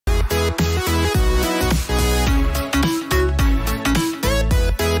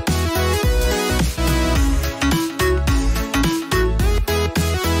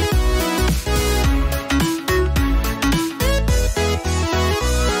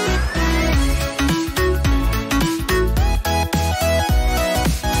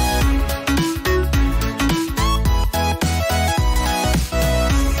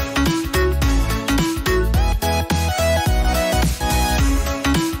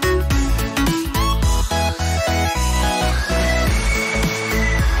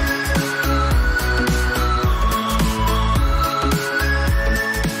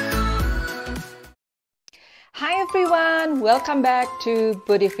welcome back to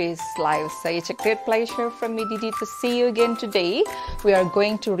Budivis Live. So it's a great pleasure for me, Didi, to see you again today. We are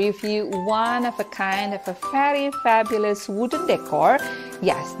going to review one of a kind of a very fabulous wooden decor.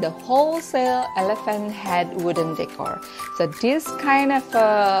 Yes, the wholesale elephant head wooden decor. So this kind of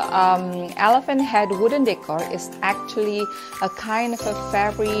elephant head wooden decor is actually a kind of a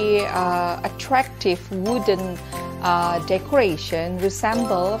very attractive wooden decoration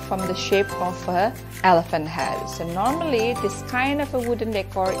resemble from the shape of a elephant head. So normally this kind of a wooden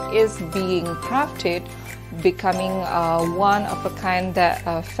decor is being crafted, becoming one of a kind that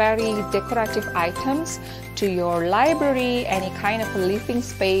very decorative items to your library, any kind of a living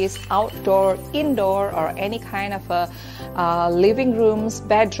space, outdoor, indoor, or any kind of a living rooms,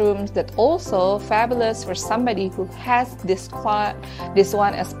 bedrooms. That also fabulous for somebody who has this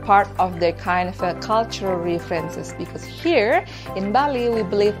one as part of their kind of a cultural references, because here in Bali we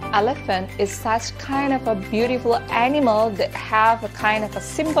believe elephant is such kind of a beautiful animal that have a kind of a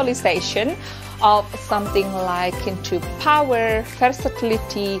symbolization of something like into power,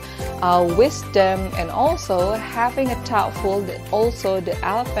 versatility, wisdom, and also having a thoughtful that also the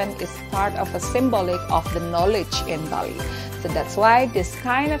elephant is part of a symbolic of the knowledge in Bali. So that's why this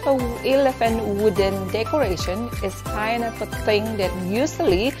kind of a elephant wooden decoration is kind of a thing that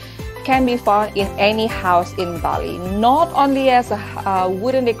usually can be found in any house in Bali, not only as a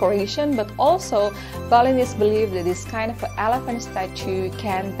wooden decoration, but also Balinese believe that this kind of elephant statue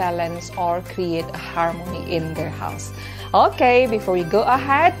can balance or create a harmony in their house. Okay, before we go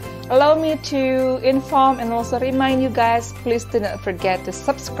ahead, allow me to inform and also remind you guys, please do not forget to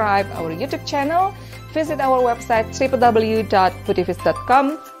subscribe our YouTube channel, visit our website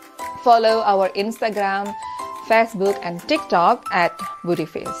www.budivis.com, follow our Instagram, Facebook and TikTok at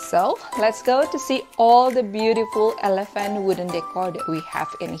Budivis. So let's go to see all the beautiful elephant wooden decor that we have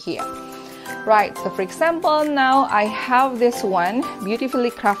in here. Right, so for example, now I have this one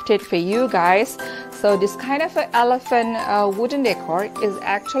beautifully crafted for you guys. So this kind of an elephant wooden decor is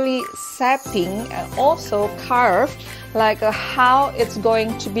actually setting and also carved like how it's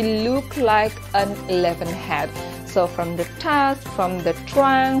going to be look like an elephant head. So from the tusk, from the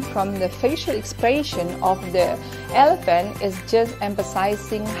trunk, from the facial expression of the elephant is just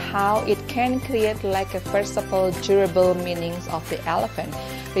emphasizing how it can create like a versatile, durable meanings of the elephant.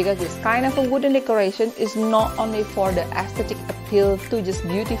 Because this kind of a wooden decoration is not only for the aesthetic appeal to just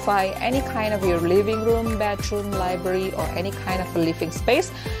beautify any kind of your living room, bedroom, library, or any kind of a living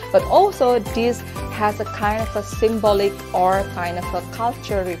space, but also this has a kind of a symbolic or kind of a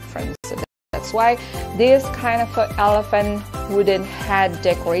culture reference. That's why this kind of an elephant wooden head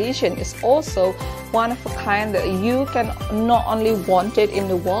decoration is also one of a kind that you can not only want it in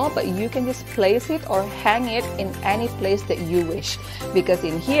the wall, but you can just place it or hang it in any place that you wish. Because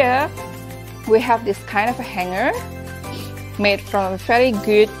in here we have this kind of a hanger made from a very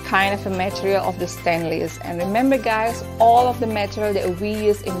good kind of a material of the stainless. And remember guys, all of the material that we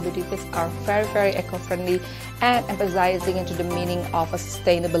use in Budivis are very eco-friendly and emphasizing into the meaning of a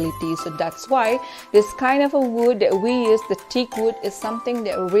sustainability. So that's why this kind of a wood that we use, the teak wood, is something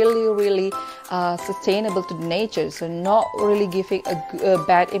that really sustainable to the nature. So not really giving a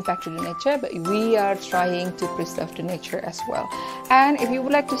bad impact to the nature, but we are trying to preserve the nature as well. And if you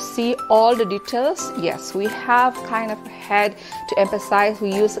would like to see all the details, yes, we have kind of a head to emphasize.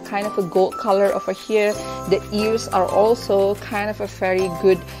 We use a kind of a gold color over here. The ears are also kind of a very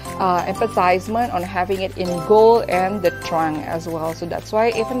good emphasizement on having it in gold, and the trunk as well. So that's why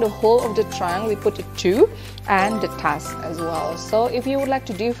even the whole of the trunk we put it too, and the tusk as well. So if you would like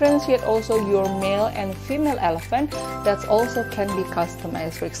to differentiate also your male and female elephant, that's also can be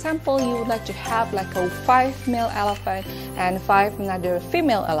customized. For example, you would like to have like a 5 male elephant and 5 another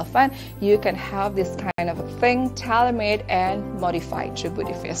female elephant, you can have this kind of a thing tailor-made and modified through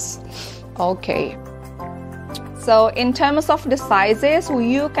Budivis. Okay. So in terms of the sizes,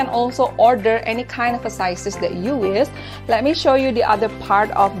 you can also order any kind of a sizes that you wish. Let me show you the other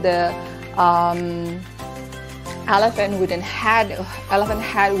part of the elephant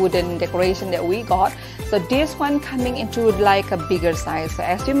head wooden decoration that we got. So this one coming into like a bigger size. So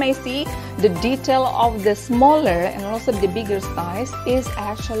as you may see, the detail of the smaller and also the bigger size is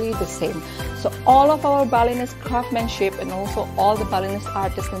actually the same. So all of our Balinese craftsmanship and also all the Balinese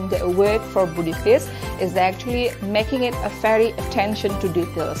artisans that work for Budivis is actually making it a very attention to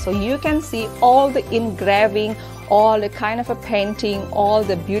detail. So you can see all the engraving, all the kind of a painting, all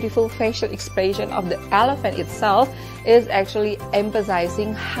the beautiful facial expression of the elephant itself is actually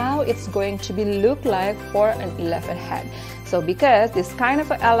emphasizing how it's going to be look like for an elephant head. So because this kind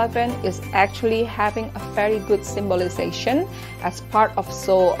of an elephant is actually having a very good symbolization as part of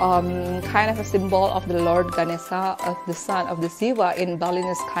kind of a symbol of the Lord Ganesha, the son of the Shiva in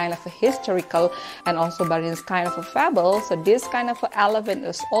Balinese kind of a historical and also Balinese kind of a fable. So this kind of an elephant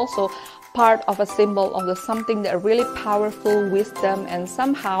is also part of a symbol of the something that really powerful wisdom, and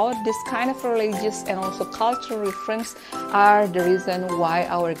somehow this kind of religious and also cultural reference are the reason why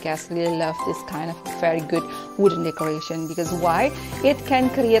our guests really love this kind of very good wooden decoration. Because why? It can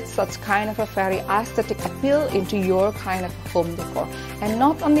create such kind of a very aesthetic appeal into your kind of home decor. And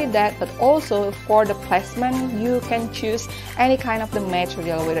not only that, but also for the placement, you can choose any kind of the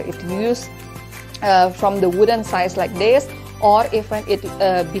material, whether it used from the wooden size like this, or even it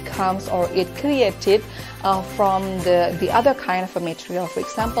becomes or it created from the other kind of a material, for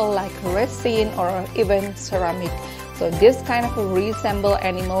example like resin or even ceramic. So this kind of a resemble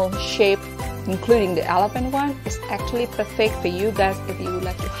animal shape, including the elephant one, is actually perfect for you guys if you would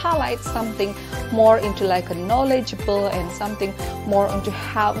like to highlight something more into like a knowledgeable and something more into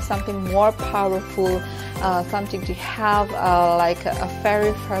have something more powerful, something to have like a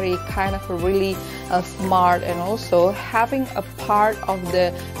very kind of a really smart, and also having a part of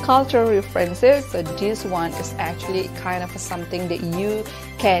the cultural references. So this one is actually kind of something that you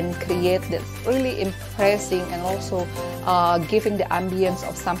can create that's really impressing and also giving the ambience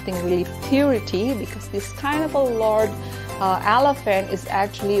of something really purity, because this kind of a Lord elephant is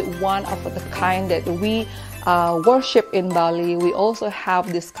actually one of the kind that we worship in Bali. We also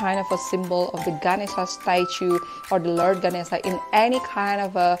have this kind of a symbol of the Ganesha statue or the Lord Ganesha in any kind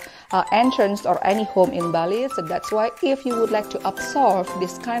of a entrance or any home in Bali. So that's why if you would like to absorb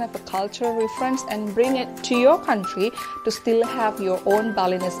this kind of a cultural reference and bring it to your country to still have your own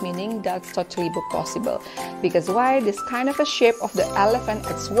Balinese meaning, that's totally possible. Because why? This kind of a shape of the elephant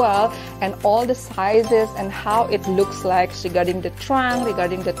as well, and all the sizes and how it looks like regarding the trunk,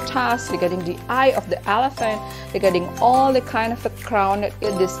 regarding the tusks, regarding the eye of the elephant, regarding all the kind of a crown that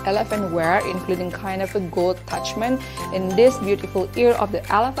this elephant wear, including kind of a gold attachment in this beautiful ear of the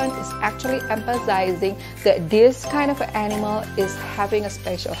elephant, is actually emphasizing that this kind of animal is having a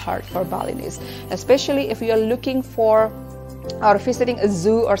special heart for Balinese, especially if you are looking for or visiting a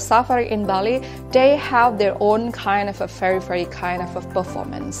zoo or safari in Bali. They have their own kind of a very kind of a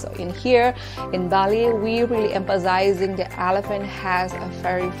performance. So in here in Bali, we really emphasizing the elephant has a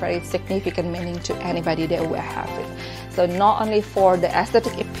very significant meaning to anybody that will have it. So not only for the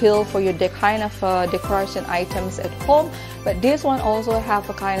aesthetic appeal for your kind of decoration items at home, but this one also have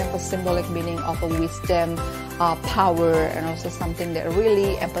a kind of a symbolic meaning of a wisdom, power, and also something that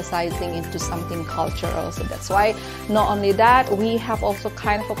really emphasizing into something cultural. So that's why not only that, we have also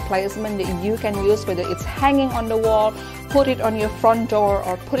kind of a placement that you can use, whether it's hanging on the wall, put it on your front door,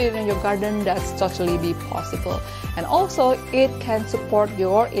 or put it in your garden. That's totally be possible. And also it can support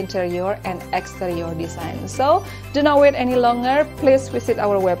your interior and exterior design. So do not wait any longer. Please visit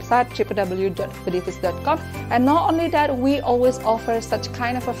our website www.budivis.com. And not only that, we always offer such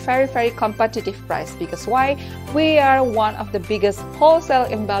kind of a very competitive price. Because why? We are one of the biggest wholesale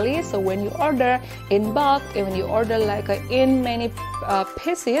in Bali. So when you order in bulk and when you order like in many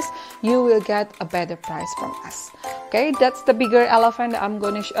pieces, you will get a better price from us. Okay, that's the bigger elephant that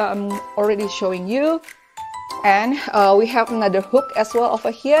I'm already showing you. And we have another hook as well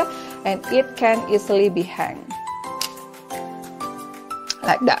over here, and it can easily be hanged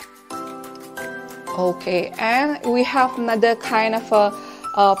like that. Okay, and we have another kind of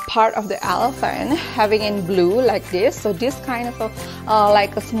a part of the elephant having in blue like this. So this kind of a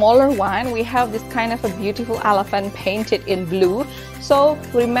like a smaller one, we have this kind of a beautiful elephant painted in blue. So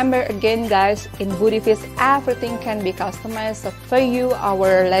remember again guys, in Budivis everything can be customized. So for you,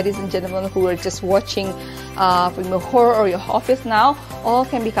 our ladies and gentlemen who are just watching from your home or your office now, all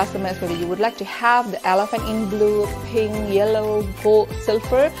can be customized. Whether you would like to have the elephant in blue, pink, yellow, gold,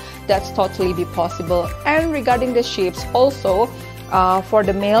 silver, that's totally be possible. And regarding the shapes also, for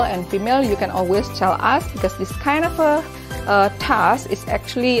the male and female, you can always tell us, because this kind of a task is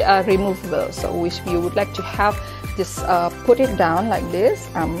actually removable. So if you would like to have this put it down like this,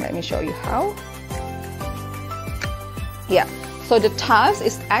 let me show you how. Yeah, so the task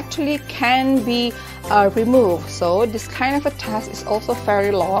is actually can be removed. So this kind of a task is also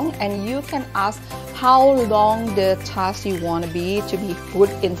very long, and you can ask how long the task you want to be put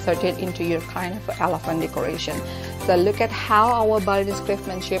inserted into your kind of elephant decoration. So look at how our Balinese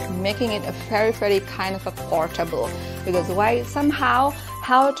craftsmanship making it a very kind of a portable. Because why? Somehow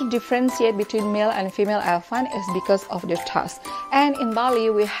how to differentiate between male and female elephant is because of their tusks. And in Bali,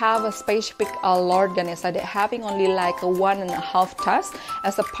 we have a specific Lord Ganesha that having only like a 1.5 tusk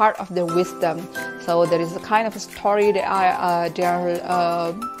as a part of their wisdom. So there is a kind of a story that they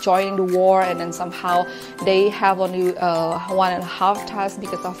are joining the war, and then somehow they have only 1.5 tusks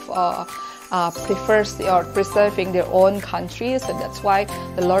because of prefers or preserving their own country. So that's why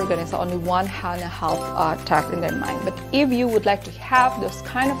the Lord Ganesha only 1.5 tusk in their mind. But if you would like to have those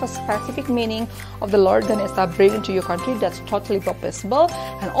kind of a specific meaning of the Lord Ganesha bring into your country, that's totally possible.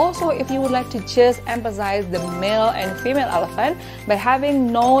 And also if you would like to just emphasize the male and female elephant by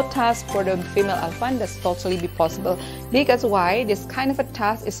having no tusk for the female elephant, that's totally be possible. Because why? This kind of a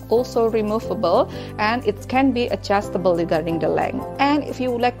tusk is also removable and it can be adjustable regarding the length. And if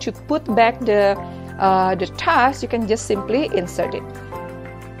you would like to put back the tusk, you can just simply insert it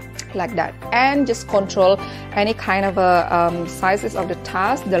like that and just control any kind of sizes of the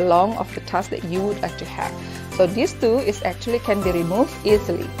tusk, the long of the tusk that you would like to have. So these two is actually can be removed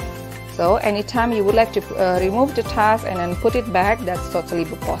easily. So anytime you would like to remove the tusk and then put it back, that's totally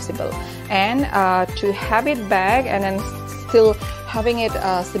possible. And to have it back and then still having it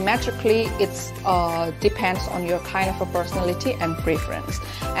symmetrically, it depends on your kind of a personality and preference.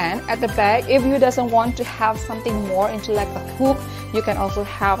 And at the back, if you doesn't want to have something more into like a hook, you can also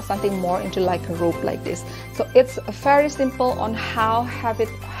have something more into like a rope like this. So it's very simple on how have it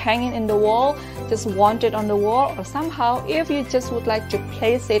hanging in the wall, just want it on the wall, or somehow if you just would like to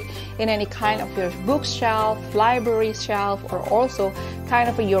place it in any kind of your bookshelf, library shelf, or also kind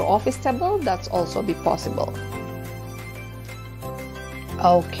of your office table, that's also be possible.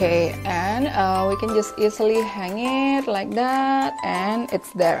 Okay, and we can just easily hang it like that, and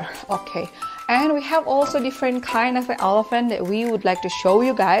it's there. Okay, and we have also different kind of elephant that we would like to show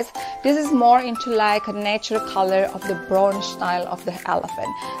you guys. This is more into like a natural color of the bronze style of the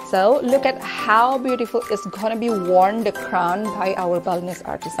elephant. So look at how beautiful it's gonna be worn the crown by our Balinese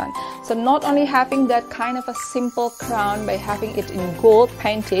artisan. So not only having that kind of a simple crown by having it in gold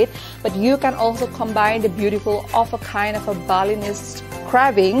painted, but you can also combine the beautiful of a kind of a Balinese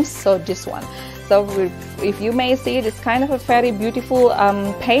carvings. So this one, so if you may see, this kind of a very beautiful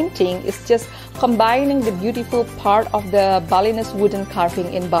painting is just combining the beautiful part of the Balinese wooden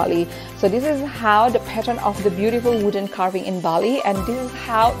carving in Bali. So this is how the pattern of the beautiful wooden carving in Bali, and this is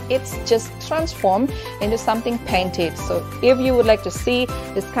how it's just transformed into something painted. So if you would like to see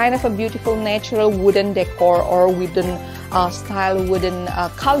this kind of a beautiful natural wooden decor or wooden style wooden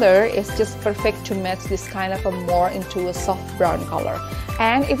color, is just perfect to match this kind of a more into a soft brown color.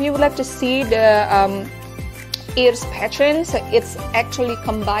 And if you would like to see the ears pattern, so it's actually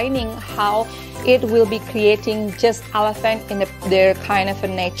combining how it will be creating just elephant in their kind of a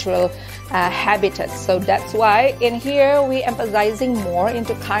natural habitat. So that's why in here we emphasizing more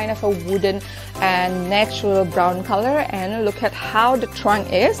into kind of a wooden and natural brown color. And look at how the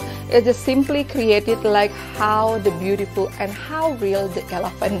trunk is. It is simply created like how the beautiful and how real the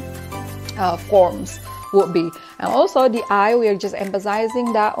elephant forms would be. And also the eye, we are just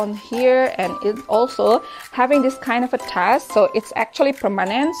emphasizing that on here, and it's also having this kind of a tusk, so it's actually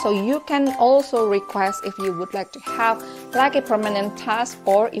permanent. So you can also request if you would like to have like a permanent tusk,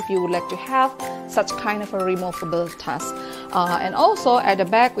 or if you would like to have such kind of a removable tusk. And also at the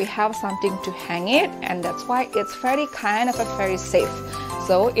back we have something to hang it, and that's why it's very kind of a very safe.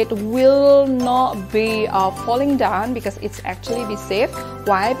 So it will not be falling down because it's actually be safe.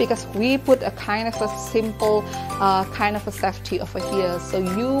 Why? Because we put a kind of a simple kind of a safety over here, so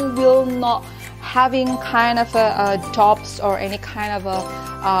you will not having kind of a tops or any kind of a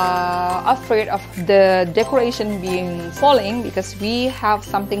afraid of the decoration being falling, because we have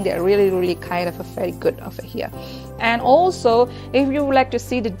something that really kind of a very good over here. And also if you would like to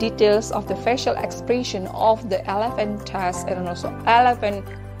see the details of the facial expression of the elephant tusk and also elephant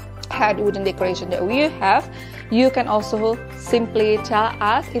head wooden decoration that we have, you can also simply tell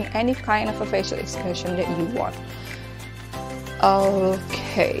us in any kind of a facial expression that you want.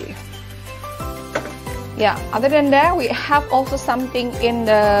 Okay. Yeah, other than that, we have also something in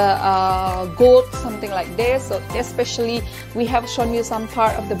the gold, something like this. So especially we have shown you some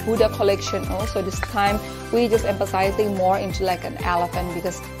part of the Buddha collection also. This time we just emphasizing more into like an elephant,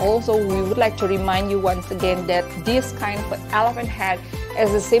 because also we would like to remind you once again that this kind of elephant head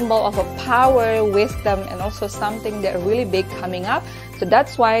is a symbol of a power, wisdom, and also something that really big coming up. So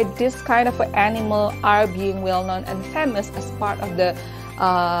that's why this kind of animal are being well known and famous as part of the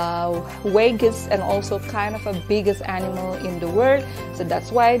biggest and also kind of a biggest animal in the world. So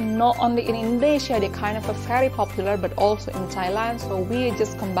that's why not only in Indonesia they kind of a very popular, but also in Thailand. So we're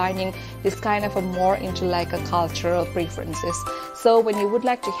just combining this kind of a more into like a cultural preferences. So when you would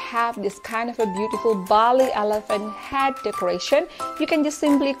like to have this kind of a beautiful Bali elephant head decoration, you can just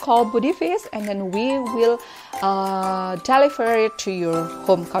simply call Budivis and then we will deliver it to your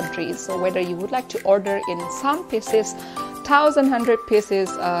home country. So whether you would like to order in some pieces, 1,100 pieces,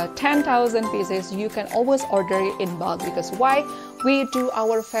 10,000 pieces, you can always order it in bulk. Because why? We do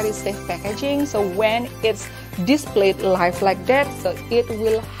our very safe packaging, so when it's displayed live like that, so it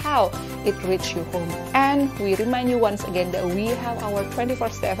will how it reach your home. And we remind you once again that we have our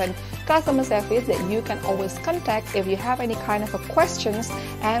 24/7 customer service that you can always contact if you have any kind of questions,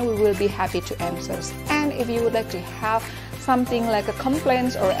 and we will be happy to answer. And if you would like to have something like a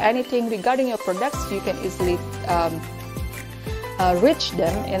complaints or anything regarding your products, you can easily reach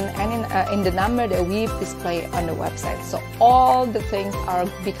them in the number that we display on the website. So all the things are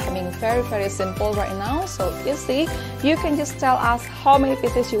becoming very simple right now, so easy. You can just tell us how many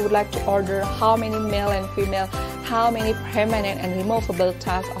pieces you would like to order, how many male and female, how many permanent and removable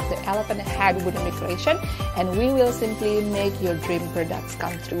tusks of the elephant head wooden decoration, and we will simply make your dream products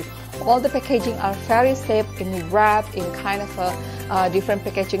come true. All the packaging are very safe, in wrapped in kind of a different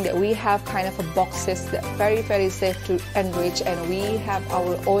packaging that we have kind of a boxes that very safe to enrich, and we have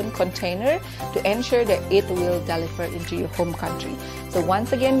our own container to ensure that it will deliver into your home country. So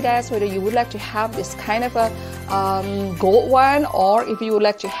once again guys, whether you would like to have this kind of a gold one, or if you would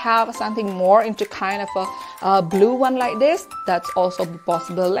like to have something more into kind of a blue one like this, that's also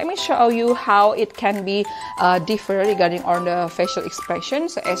possible. Let me show you how it can be differ regarding on the facial expression.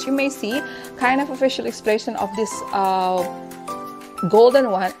 So as you may see, kind of a facial expression of this golden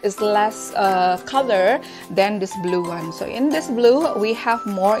one is less color than this blue one. So in this blue we have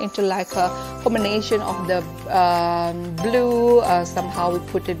more into like a combination of the blue, somehow we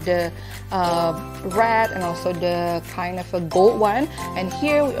put it the red and also the kind of a gold one, and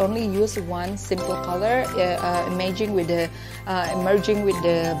here we only use one simple color emerging with the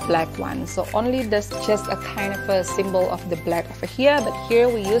black one. So only that's just a kind of a symbol of the black over here, but here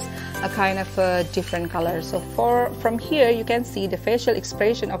we use a kind of a different color. So from here you can see the facial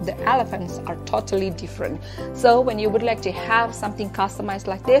expression of the elephants are totally different. So when you would like to have something customized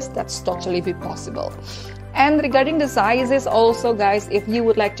like this, that's totally be possible. And regarding the sizes also guys, if you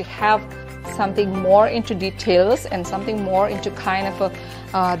would like to have something more into details and something more into kind of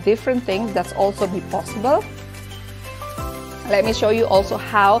a different things, that's also be possible. Let me show you also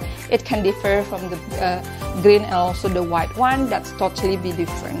how it can differ from the green and also the white one. That's totally be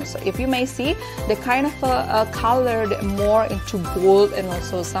different. So if you may see the kind of a color that more into gold and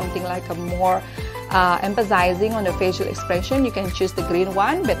also something like a more emphasizing on the facial expression, you can choose the green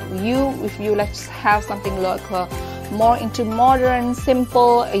one. But if you like to have something like more into modern,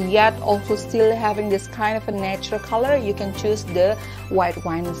 simple, yet also still having this kind of a natural color, you can choose the white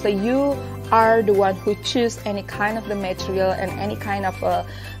one. So you are the one who choose any kind of the material and any kind of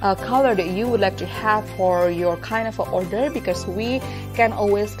color that you would like to have for your kind of order, because we can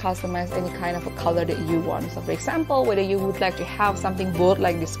always customize any kind of a color that you want. So for example, whether you would like to have something bold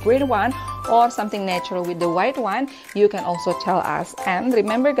like this green one or something natural with the white one, you can also tell us. And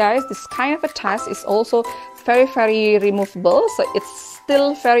remember guys, this kind of a task is also very removable, so it's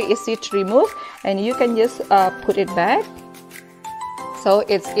still very easy to remove, and you can just put it back. So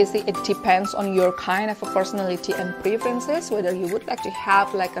it's easy. It depends on your kind of a personality and preferences, whether you would like to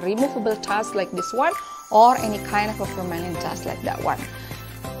have like a removable task like this one or any kind of a permanent task like that one.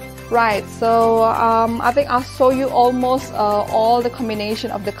 Right, so I think I'll show you almost all the combination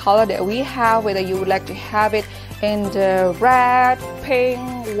of the color that we have, whether you would like to have it in the red, pink,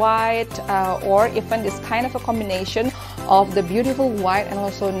 white, or even this kind of a combination of the beautiful white and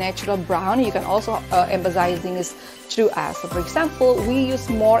also natural brown. You can also emphasizing this through us. So for example, we use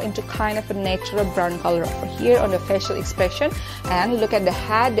more into kind of a natural brown color over here on the facial expression, and look at the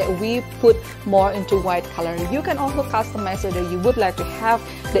head that we put more into white color. You can also customize whether you would like to have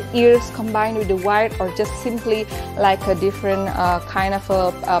the ears combined with the white, or just simply like a different kind of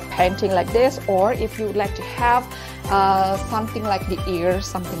a painting like this, or if you would like to have something like the ears,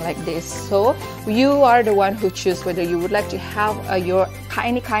 something like this. So you are the one who choose whether you would like to have your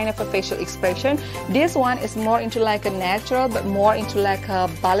any kind of a facial expression. This one is more into like a natural, but more into like a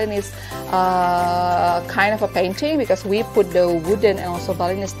Balinese kind of a painting, because we put the wooden and also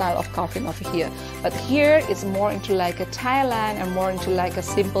Balinese style of carving over here. But here it's more into like a Thailand and more into like a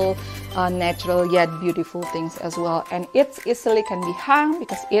simple natural yet beautiful things as well, and it easily can be hung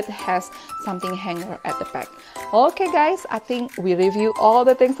because it has something hanger at the back. Okay guys, I think we review all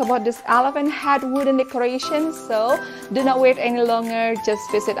the things about this elephant head wooden decoration, so do not wait any longer. Just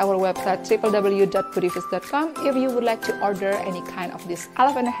visit our website www.budivis.com if you would like to order any kind of this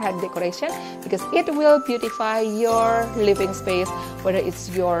elephant head decoration, because it will beautify your living space, whether it's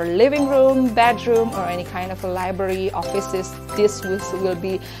your living room, bedroom, or any kind of a library, offices. This will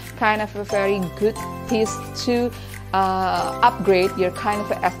be kind of a very good piece to upgrade your kind of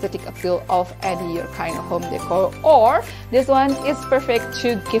aesthetic appeal of any your kind of home decor. Or this one is perfect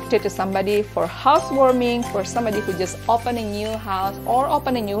to gift it to somebody for housewarming, for somebody who just opened a new house or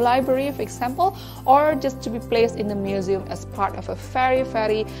open a new library, for example, or just to be placed in the museum as part of a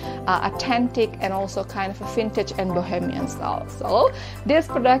very authentic and also kind of a vintage and bohemian style. So this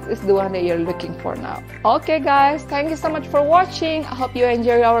product is the one that you're looking for now. Okay guys, thank you so much for watching. I hope you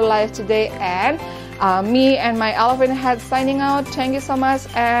enjoy our live today, and me and my elephant head signing out. Thank you so much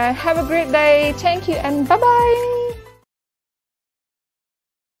and have a great day. Thank you and bye bye.